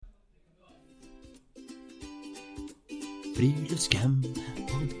Friluftscamp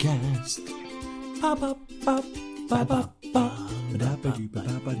podcast.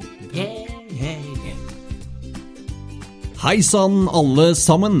 Hei sann alle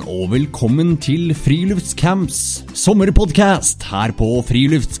sammen, og velkommen til Friluftscamps sommerpodcast her på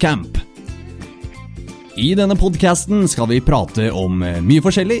Friluftscamp. I denne podcasten skal vi prate om mye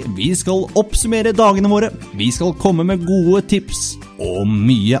forskjellig. Vi skal oppsummere dagene våre, vi skal komme med gode tips og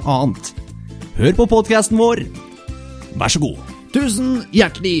mye annet. Hør på podcasten vår. Vær så god. Tusen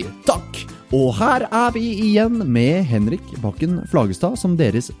hjertelig takk. Og her vi igjen med Henrik Bakken Flagestad som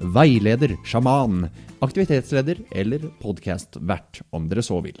deres veileder, sjaman, aktivitetsleder eller podcastvert, om dere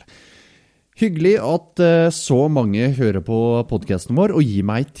så vil. Hyggelig at så mange hører på podcasten vår og gir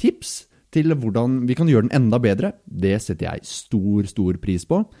meg tips til hvordan vi kan gjøre den enda bedre. Det setter jeg stor pris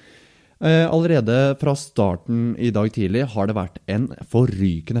på. Allerede fra starten i dag tidlig har det vært en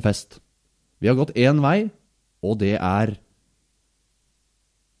forrykende fest. Vi har gått en vei, og det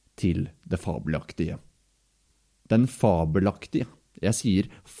til det fabelaktige. Den fabelaktige, jeg sier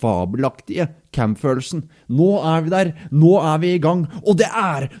fabelaktige campfølelsen. Nå vi der, nå vi i gang, og det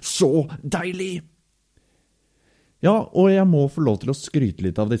så deilig! Ja, og jeg må få lov til å skryte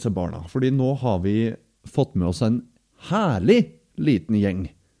litt av disse barna, fordi nå har vi fått med oss en herlig liten gjeng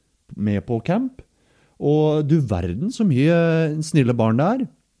med på camp, og du verden så mye snille barn det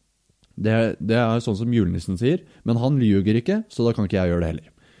Det sånn som julenissen sier, men han ljuger ikke, så da kan ikke jeg gjøre det heller.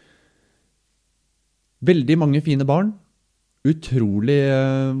 Veldig mange fine barn. Utrolig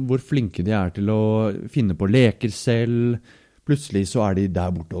hvor flinke de til å finne på leker selv. Plutselig så de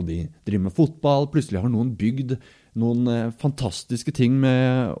der borte og de driver med fotball. Plutselig har noen bygd noen fantastiske ting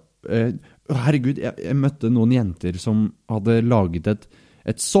med... herregud, jeg møtte noen jenter som hadde laget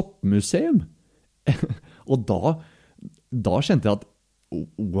et soppmuseum. Og da kjente jeg at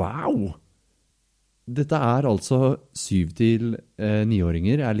wow! Dette altså 7 til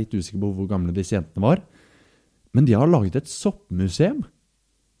 9-åringer. Jeg litt usikker på hvor gamle disse jentene var. Men de har laget et soppmuseum.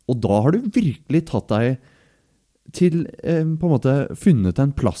 Og da har du virkelig tatt deg til, på en måte, funnet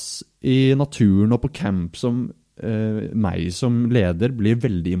en plass i naturen og på camp som meg som leder blir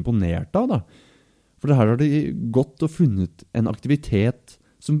veldig imponert av. Da. For her har de gått og funnet en aktivitet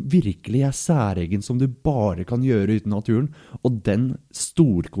som virkelig særegen, som du bare kan gjøre uten naturen, og den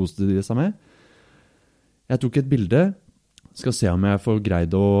storkoste de seg med. Jeg tok et bilde, skal se om jeg får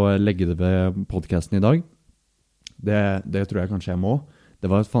greid å legge det ved podcasten i dag. Det tror jeg kanskje jeg må. Det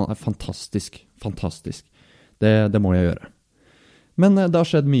var fantastisk. Det må jeg gjøre. Men det har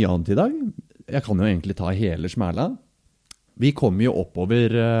skjedd mye annet i dag. Jeg kan jo egentlig ta hele smæla. Vi kommer jo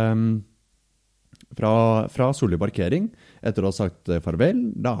oppover... Fra Solli parkering, etter å ha sagt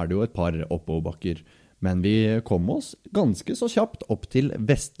farvel, da det jo et par oppoverbakker. Men vi kom oss ganske så kjapt opp til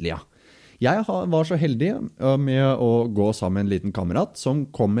Vestlia. Jeg var så heldig med å gå sammen med en liten kamerat som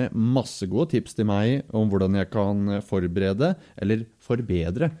kom med masse gode tips til meg om hvordan jeg kan forberede, eller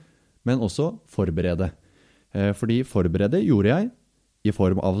forbedre, men også forberede. Fordi forberede gjorde jeg i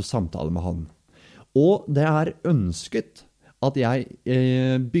form av samtale med han. Og det ønsket at jeg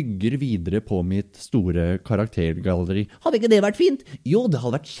bygger videre på mitt store karaktergalleri. Hadde ikke det vært fint? Jo, det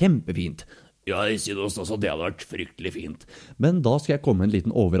hadde vært kjempefint. Ja, jeg synes også det hadde vært fryktelig fint. Men da skal jeg komme med en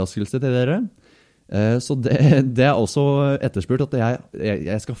liten overraskelse til dere. Så det også etterspurt at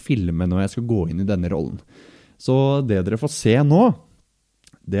jeg skal filme når jeg skal gå inn i denne rollen. Så det dere får se nå,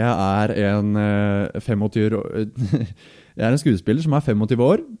 det en 25 år... Jeg en skuespiller som 25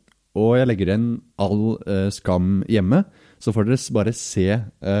 år, og jeg legger inn all skam hjemme. Så får dere bare se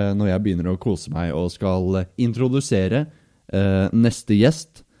når jeg begynner å kose meg og skal introdusere neste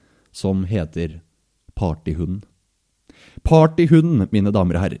gjest, som heter Partyhunden. Partyhunden, mine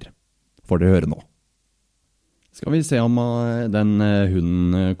damer og herrer, får dere høre nå. Skal vi se om den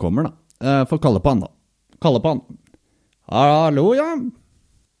hunden kommer da. Får kalle på han da. Kalle på han. Hallo, ja.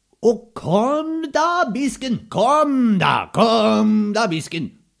 Og kom da, bisken. Kom da,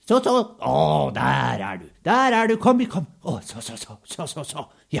 bisken. Så. Der du. Der du. Kom. Så.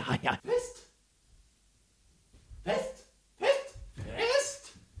 Ja. Fest.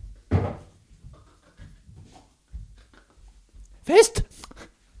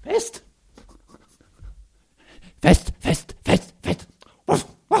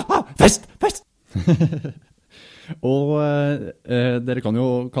 Og dere kan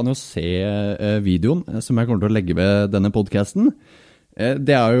jo se videoen som jeg kommer til å legge ved denne podcasten.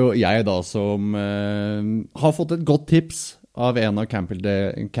 Det jo jeg da som har fått et godt tips av en av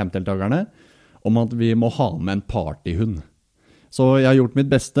campdeltakerne om at vi må ha med en partyhund. Så jeg har gjort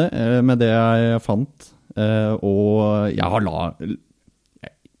mitt beste med det jeg fant, og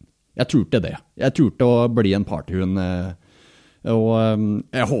jeg turte det. Jeg turte å bli en partyhund Og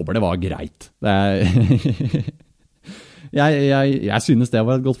jeg håper det var greit. Jeg synes det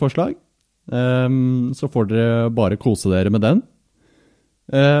var et godt forslag. Så får dere bare kose dere med den.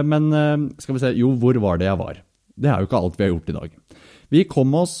 Men skal vi se, jo, hvor var det jeg var? Det jo ikke alt vi har gjort i dag. Vi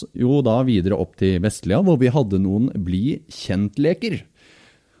kom oss jo da videre opp til Vestlia, hvor vi hadde noen bli kjent-leker.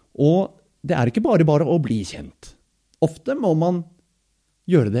 Og det ikke bare å bli kjent. Ofte må man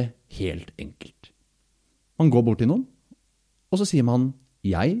gjøre det helt enkelt. Man går bort til noen, og så sier man,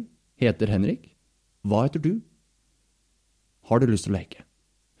 jeg heter Henrik, hva heter du? Har du lyst til å leke?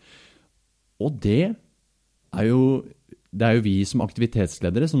 Og det jo vi som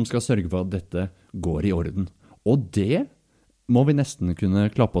aktivitetsledere som skal sørge for at dette går i orden. Og det må vi nesten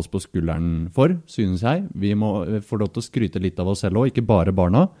kunne klappe oss på skulderen for, synes jeg. Vi må få lov til å skryte litt av oss selv også, ikke bare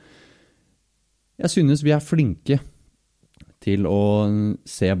barna. Jeg synes vi flinke til å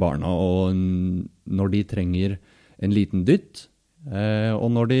se barna, og når de trenger en liten dytt, og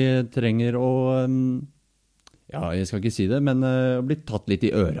når de trenger å, ja, jeg skal ikke si det, men bli tatt litt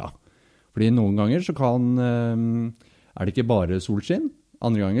i øra. Fordi noen ganger så det ikke bare solskinn,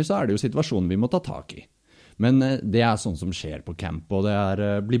 andre ganger så det jo situasjonen vi må ta tak i. Men det sånn som skjer på camp, og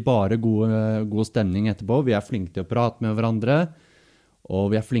det blir bare god stemning etterpå. Vi flinke til å prate med hverandre,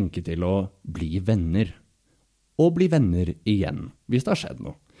 og vi flinke til å bli venner. Og bli venner igjen, hvis det har skjedd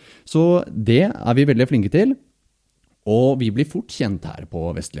noe. Så det vi veldig flinke til, og vi blir fort kjent her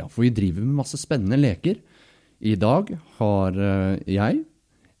på Vestlia, for vi driver med masse spennende leker. I dag har jeg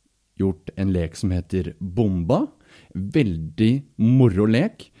gjort en lek som heter Bomba. Veldig moro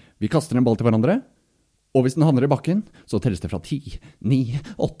lek. Vi kaster en ball til hverandre, og hvis den havner i bakken, så telles det fra 10, 9,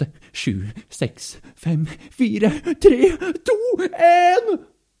 8, 7, 6, 5, 4, 3, 2, 1!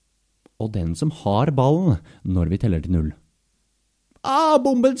 Og den som har ballen når vi teller til 0.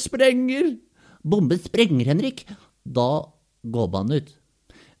 Bomben sprenger! Bomben sprenger, Henrik. Da går ballen ut.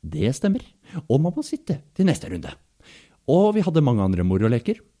 Det stemmer, og man må sitte til neste runde. Og vi hadde mange andre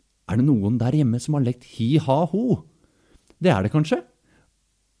moroleker. Det noen der hjemme som har lekt hi-ha-ho? Det det kanskje.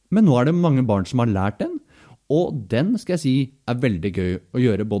 Men nå det mange barn som har lært den, og den skal jeg si veldig gøy å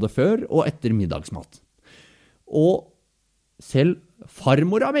gjøre både før og etter middagsmat. Og selv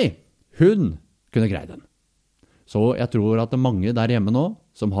farmora mi, hun kunne greie den. Så jeg tror at det mange der hjemme nå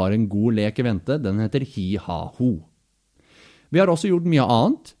som har en god lek i vente, den heter hi-ha-ho. Vi har også gjort mye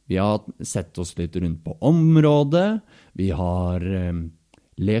annet. Vi har sett oss litt rundt på området. Vi har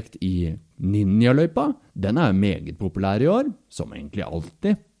lekt i ninjaløypa. Den meget populær i år, som egentlig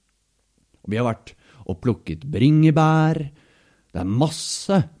alltid. Vi har vært og plukket bringebær. Det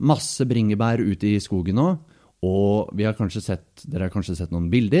masse bringebær ute i skogen nå. Og dere har kanskje sett noen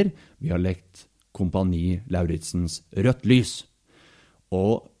bilder. Vi har lekt Kompani Lauritzens Rødt lys.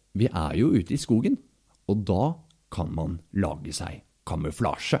 Og vi jo ute i skogen, og da kan man lage seg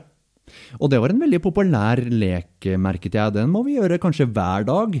kamuflasje. Og det var en veldig populær lek, merket jeg. Den må vi gjøre kanskje hver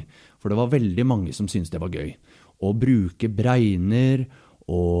dag, for det var veldig mange som syntes det var gøy. Å bruke bregner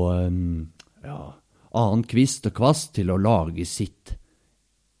og annen kvist og kvast til å lage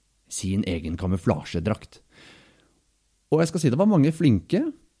sin egen kamuflasjedrakt. Og jeg skal si det var mange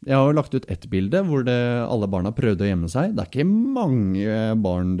flinke. Jeg har lagt ut et bilde hvor alle barna prøvde å gjemme seg. Det ikke mange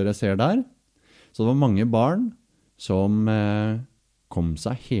barn dere ser der. Så det var mange barn som kom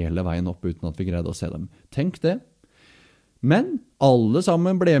seg hele veien opp uten at vi greide å se dem. Tenk det. Men alle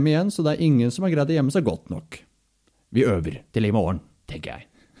sammen ble med igjen, så det ingen som har greid å gjemme seg godt nok. Vi øver til i morgen, tenker jeg.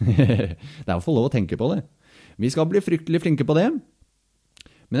 Det å få lov å tenke på det. Vi skal bli fryktelig flinke på det.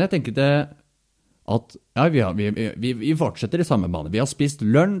 Men jeg tenkte at vi fortsetter i samme bane. Vi har spist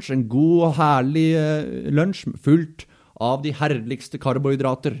lunsj, en god og herlig lunsj, fullt av de herligste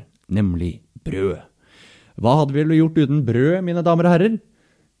karbohydrater, nemlig brød. Hva hadde vi gjort uten brød, mine damer og herrer?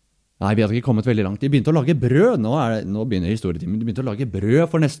 Nei, vi hadde ikke kommet veldig langt. De begynte å lage brød. Nå begynner historietimen. De begynte å lage brød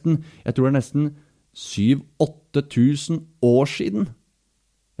for nesten 7-8 tusen år siden.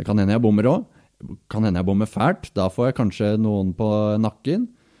 Det kan hende jeg bommer også. Kan hende jeg bommer fælt. Da får jeg kanskje noen på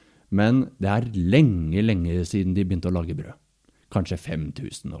nakken. Men det lenge siden de begynte å lage brød. Kanskje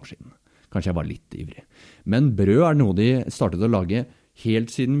 5000 år siden. Kanskje jeg var litt ivrig. Men brød noe de startet å lage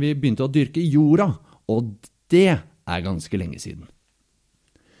helt siden vi begynte å dyrke jorda. Og det ganske lenge siden.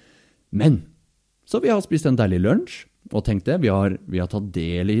 Men, så vi har spist en deilig lunsj, og tenk det, vi har tatt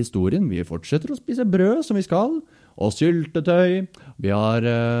del i historien. Vi fortsetter å spise brød som vi skal, og syltetøy. Vi har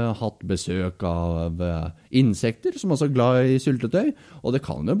hatt besøk av insekter som også glad i syltetøy, og det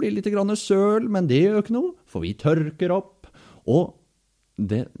kan jo bli litt grann søl, men det gjør ikke noe, for vi tørker opp. Og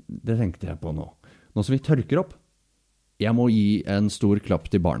det tenkte jeg på nå. Nå som vi tørker opp, jeg må gi en stor klapp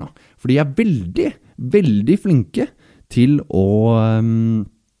til barna, for de veldig, veldig flinke til å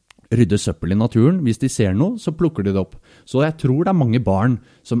rydde søppel i naturen. Hvis de ser noe, så plukker de det opp. Så jeg tror det mange barn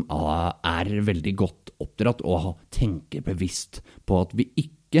som veldig godt oppdratt og tenker bevisst på at vi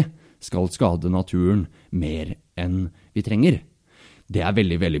ikke skal skade naturen mer enn vi trenger. Det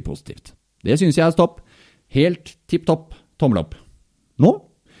veldig, veldig positivt. Det synes jeg stopp. Helt tipp-topp, tommel opp. Nå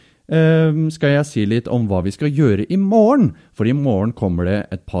skal jeg si litt om hva vi skal gjøre i morgen, for i morgen kommer det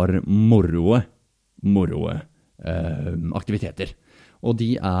et par moroe aktiviteter. Og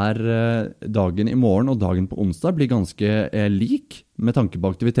de dagen i morgen og dagen på onsdag blir ganske lik med tanke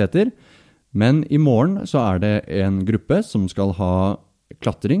på aktiviteter, men i morgen så det en gruppe som skal ha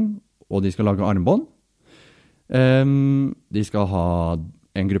klatring, og de skal lage armbånd. En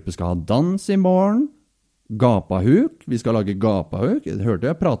gruppe skal ha dans i morgen, gapahuk, vi skal lage gapahuk, hørte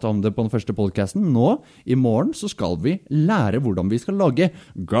jeg prate om det på den første podcasten. Nå, i morgen, så skal vi lære hvordan vi skal lage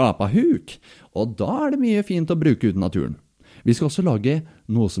gapahuk, og da det mye fint å bruke uten naturen. Vi skal også lage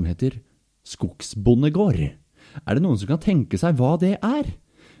noe som heter skogsbondegård. Det noen som kan tenke seg hva det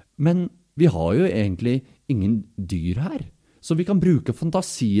Men vi har jo egentlig ingen dyr her, så vi kan bruke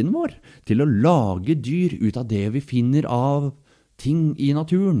fantasien vår til å lage dyr ut av det vi finner av ting i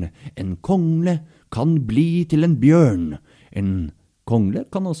naturen. En kongle kan bli til en bjørn. En kongle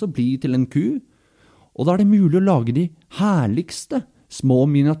kan også bli til en ku. Og da det mulig å lage de herligste små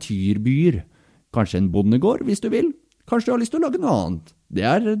miniatyrbyer. Kanskje en bondegård, hvis du vil. Kanskje du har lyst til å lage noe annet.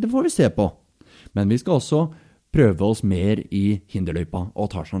 Det får vi se på. Men vi skal også prøve oss mer i hinderløypa og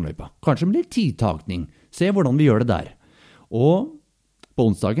Tarzan-løypa. Kanskje med litt tidtakning. Se hvordan vi gjør det der. Og på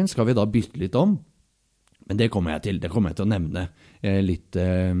onsdagen skal vi da bytte litt om. Men det kommer jeg til å nevne litt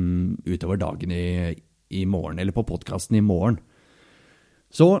utover dagen i morgen, eller på podcasten i morgen.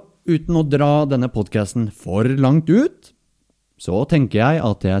 Så uten å dra denne podcasten for langt ut, så tenker jeg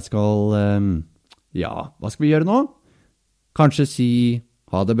at jeg skal, hva skal vi gjøre nå? Kanskje si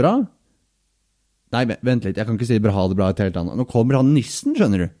ha det bra? Nei, vent litt, jeg kan ikke si ha det bra i et helt annet. Nå kommer han nissen,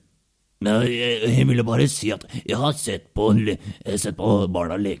 skjønner du? Jeg ville bare si at jeg har sett på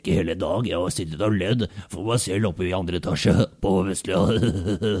barna leke hele dag. Jeg har sittet og ledd for meg selv oppe i andre etasje på Vestlia.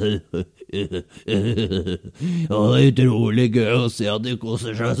 Det utrolig gøy å se at de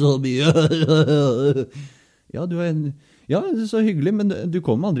koser seg så mye. Ja, det så hyggelig, men du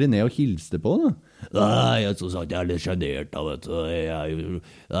kom aldri ned og hilste på, da. Nei, som sagt, jeg litt genert, da, vet du. Jeg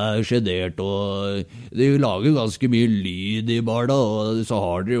genert, og de lager ganske mye lyd i barna, og så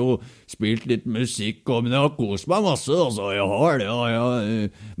har de jo spilt litt musikk, men jeg har kost meg masse, altså, jeg har det, ja.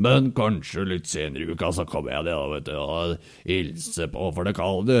 Men kanskje litt senere i uka, så kommer jeg det, da, vet du, og hilse på, for det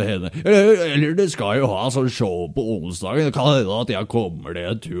kan det hende. Eller det skal jo ha sånn show på onsdagen, det kan hende at jeg kommer det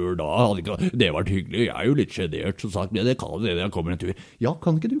en tur da. Det var hyggelig, jeg jo litt genert, som sagt, men det kan det jeg kommer en tur. Ja,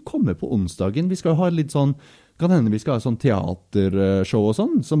 kan ikke du komme på onsdagen? Vi skal ha litt sånn, kan hende vi skal ha sånn teatershow og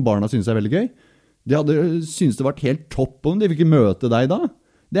sånn, som barna synes veldig gøy. De hadde synes det vært helt topp om de fikk møte deg da.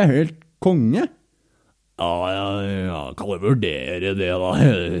 Det helt konge. Ja, kan jeg vurdere det da.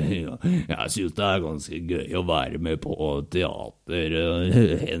 Jeg synes det ganske gøy å være med på teater,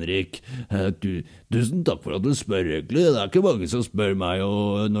 Henrik. Tusen takk for at du spør, egentlig. Det ikke mange som spør meg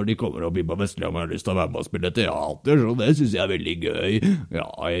når de kommer opp i på Vestlia om jeg har lyst til å være med og spille teater, så det synes jeg veldig gøy. Ja,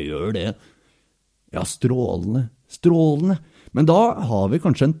 jeg gjør det. Ja, strålende. Men da har vi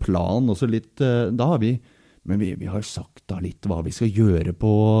kanskje en plan også litt, men vi har sagt da litt hva vi skal gjøre på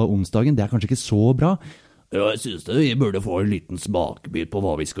onsdagen. Det kanskje ikke så bra. Ja, jeg synes vi burde få en liten smakebit på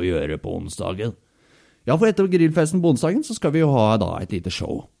hva vi skal gjøre på onsdagen. Ja, for etter grillfesten på onsdagen så skal vi jo ha da et lite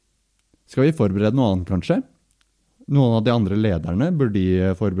show. Skal vi forberede noe annet kanskje? Noen av de andre lederne, burde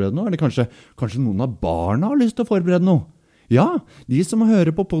de forberede noe? Eller kanskje noen av barna har lyst til å forberede noe? Ja, de som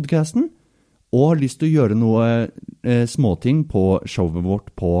hører på podcasten og har lyst til å gjøre noe småting på showet vårt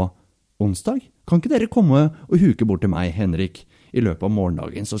på onsdag. Kan ikke dere komme og huke bort til meg, Henrik? I løpet av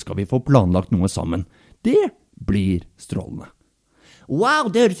morgendagen så skal vi få planlagt noe sammen. Det blir strålende. Wow,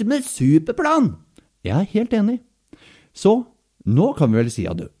 det høres ut som en superplan! Jeg helt enig. Så, nå kan vi vel si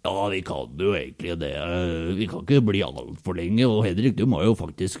adjø. Ja, vi kan jo egentlig det. Vi kan ikke bli alt for lenge, og Henrik, du må jo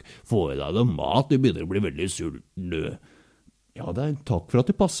faktisk få i deg noe mat. Du begynner å bli veldig sulten, du. Ja, takk for at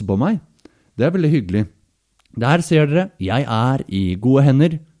du passer på meg. Det veldig hyggelig. Der ser dere, jeg i gode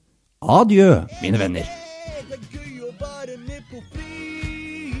hender. Adjø, mine venner.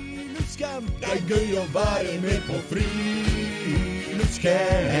 Det gøy å være med på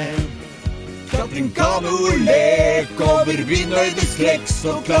friluftscamp. Klatring, kano, lek over vindhøydeskrekk,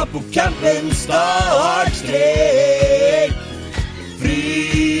 så klapp på campens startstrek.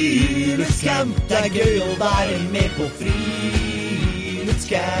 Friluftscamp, det gøy å være med på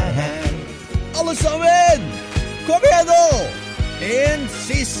friluftscamp. Alle sammen, Kom igjen nå! En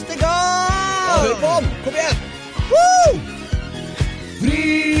siste gang! Hør på den, kom igjen! Woo!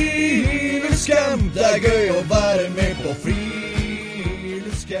 Friluftscamp, det gøy å være med på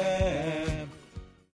friluftscamp.